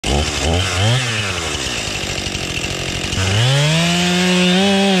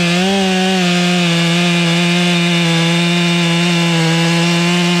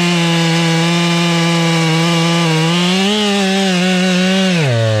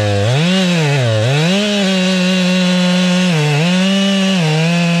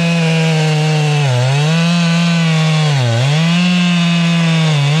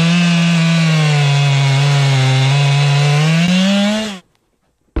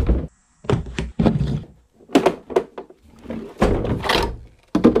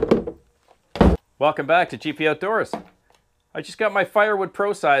Welcome back to GP Outdoors. I just got my Firewood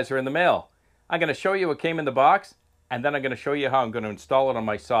ProSizer in the mail. I'm going to show you what came in the box, and then I'm going to show you how I'm going to install it on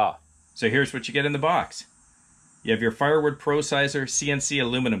my saw. So here's what you get in the box. You have your Firewood ProSizer CNC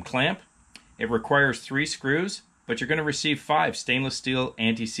aluminum clamp. It requires 3 screws, but you're going to receive 5 stainless steel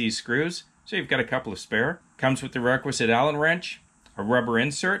anti-seize screws, so you've got a couple of spare. Comes with the requisite Allen wrench, a rubber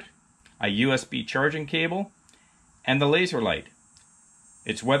insert, a USB charging cable, and the laser light.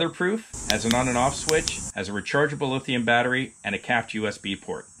 It's weatherproof, has an on and off switch, has a rechargeable lithium battery, and a capped USB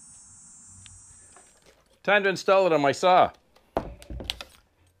port. Time to install it on my saw.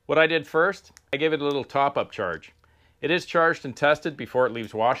 What I did first, I gave it a little top-up charge. It is charged and tested before it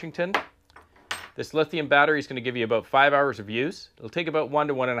leaves Washington. This lithium battery is going to give you about 5 hours of use. It'll take about 1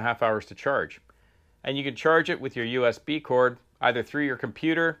 to 1.5 hours to charge. And you can charge it with your USB cord, either through your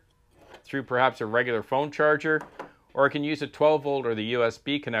computer, through perhaps a regular phone charger, or it can use a 12 volt or the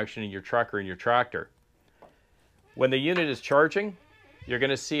USB connection in your truck or in your tractor. When the unit is charging, you're going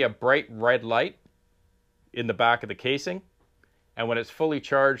to see a bright red light in the back of the casing, and when it's fully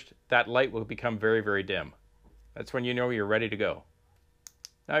charged, that light will become very, very dim. That's when you know you're ready to go.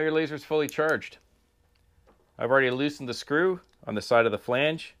 Now your laser's fully charged. I've already loosened the screw on the side of the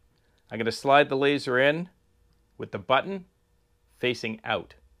flange. I'm going to slide the laser in with the button facing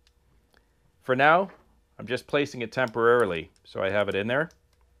out. For now, I'm just placing it temporarily, so I have it in there.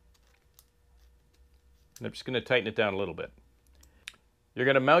 And I'm just going to tighten it down a little bit. You're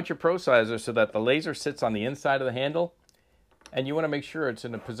going to mount your ProSizer so that the laser sits on the inside of the handle, and you want to make sure it's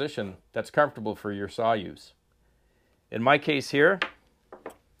in a position that's comfortable for your saw use. In my case here,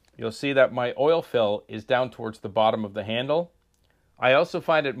 you'll see that my oil fill is down towards the bottom of the handle. I also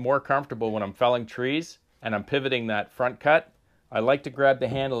find it more comfortable when I'm felling trees and I'm pivoting that front cut. I like to grab the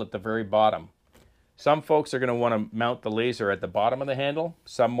handle at the very bottom. Some folks are going to want to mount the laser at the bottom of the handle,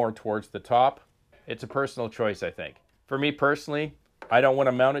 some more towards the top. It's a personal choice, I think. For me personally, I don't want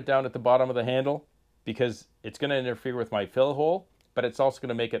to mount it down at the bottom of the handle because it's going to interfere with my fill hole, but it's also going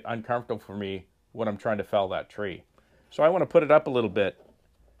to make it uncomfortable for me when I'm trying to fell that tree. So I want to put it up a little bit,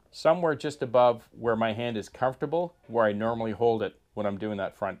 somewhere just above where my hand is comfortable, where I normally hold it when I'm doing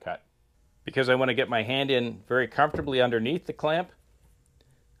that front cut. Because I want to get my hand in very comfortably underneath the clamp,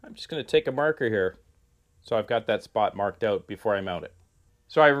 I'm just going to take a marker here. So I've got that spot marked out before I mount it.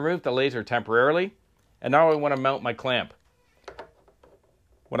 So I removed the laser temporarily, and now I want to mount my clamp.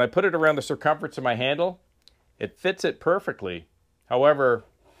 When I put it around the circumference of my handle, it fits it perfectly. However,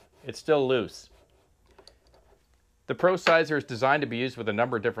 it's still loose. The ProSizer is designed to be used with a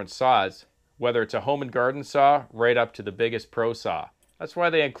number of different saws, whether it's a home and garden saw right up to the biggest pro saw. That's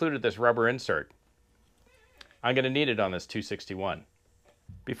why they included this rubber insert. I'm going to need it on this 261.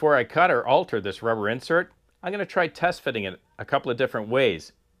 Before I cut or alter this rubber insert, I'm going to try test fitting it a couple of different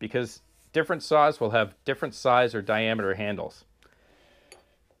ways because different saws will have different size or diameter handles.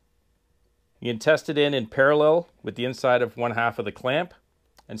 You can test it in parallel with the inside of one half of the clamp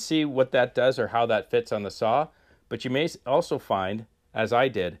and see what that does or how that fits on the saw, but you may also find, as I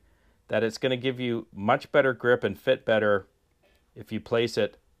did, that it's going to give you much better grip and fit better if you place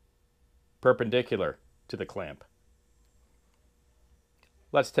it perpendicular to the clamp.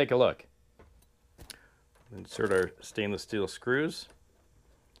 Let's take a look. Insert our stainless steel screws.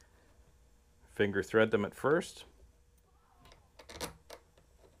 Finger thread them at first.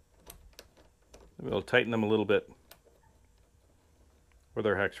 We'll tighten them a little bit with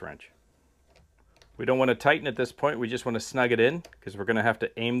our hex wrench. We don't want to tighten at this point, we just want to snug it in because we're going to have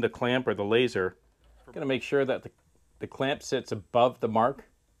to aim the clamp or the laser. We're going to make sure that the clamp sits above the mark,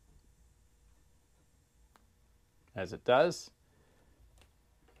 as it does.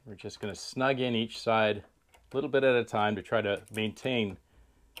 We're just going to snug in each side a little bit at a time to try to maintain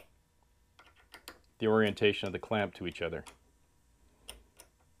the orientation of the clamp to each other.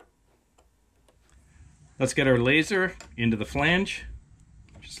 Let's get our laser into the flange.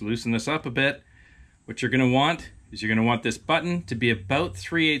 Just loosen this up a bit. What you're going to want is you're going to want this button to be about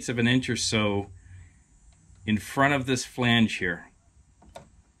 3/8 of an inch or so in front of this flange here.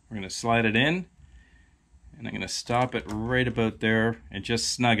 We're going to slide it in, And I'm going to stop it right about there and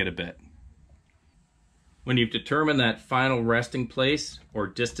just snug it a bit. When you've determined that final resting place or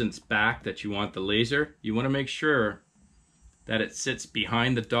distance back that you want the laser, you want to make sure that it sits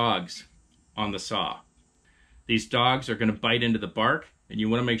behind the dogs on the saw. These dogs are going to bite into the bark, and you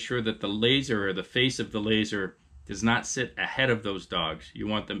want to make sure that the laser or the face of the laser does not sit ahead of those dogs. You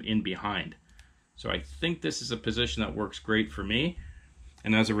want them in behind. So I think this is a position that works great for me.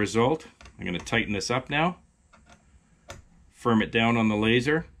 And as a result, I'm going to tighten this up now, firm it down on the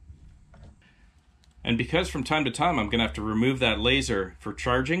laser. And because from time to time I'm going to have to remove that laser for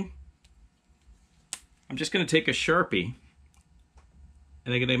charging, I'm just going to take a Sharpie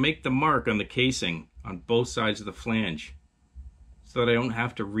and I'm going to make the mark on the casing on both sides of the flange so that I don't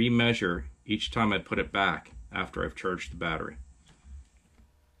have to remeasure each time I put it back after I've charged the battery.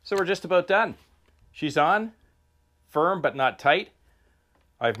 So we're just about done. She's on, firm but not tight.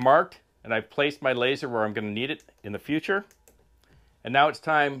 I've marked and I've placed my laser where I'm going to need it in the future. And now it's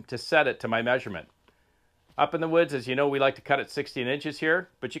time to set it to my measurement. Up in the woods, as you know, we like to cut it 16 inches here,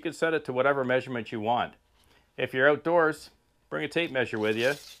 but you can set it to whatever measurement you want. If you're outdoors, bring a tape measure with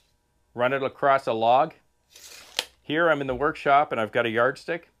you, run it across a log. Here I'm in the workshop and I've got a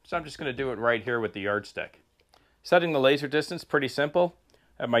yardstick, so I'm just going to do it right here with the yardstick. Setting the laser distance, pretty simple.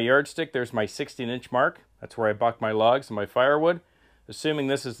 At my yardstick, there's my 16-inch mark. That's where I buck my logs and my firewood. Assuming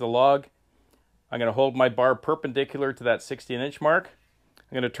this is the log, I'm going to hold my bar perpendicular to that 16-inch mark.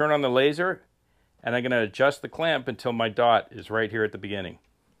 I'm going to turn on the laser and I'm going to adjust the clamp until my dot is right here at the beginning.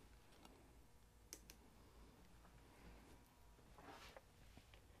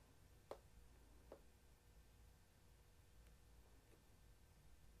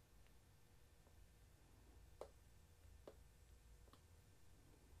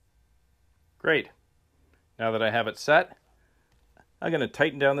 Great. Now that I have it set, I'm going to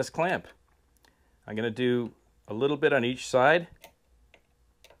tighten down this clamp. I'm going to do a little bit on each side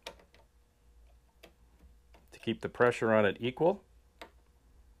to keep the pressure on it equal.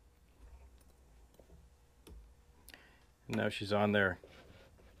 And now she's on there.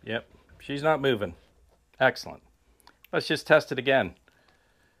 Yep, she's not moving. Excellent. Let's just test it again.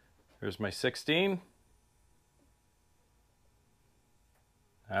 Here's my 16.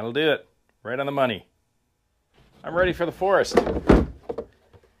 That'll do it. Right on the money. I'm ready for the forest.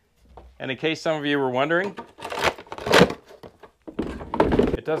 And in case some of you were wondering,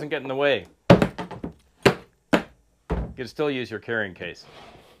 it doesn't get in the way. You can still use your carrying case.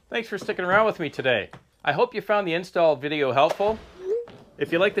 Thanks for sticking around with me today. I hope you found the install video helpful.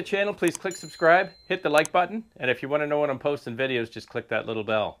 If you like the channel, please click subscribe, hit the like button, and if you want to know when I'm posting videos, just click that little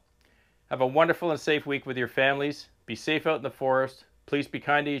bell. Have a wonderful and safe week with your families. Be safe out in the forest. Please be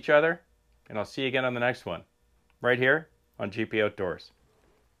kind to each other. And I'll see you again on the next one, right here on GP Outdoors.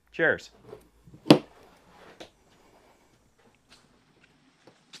 Cheers.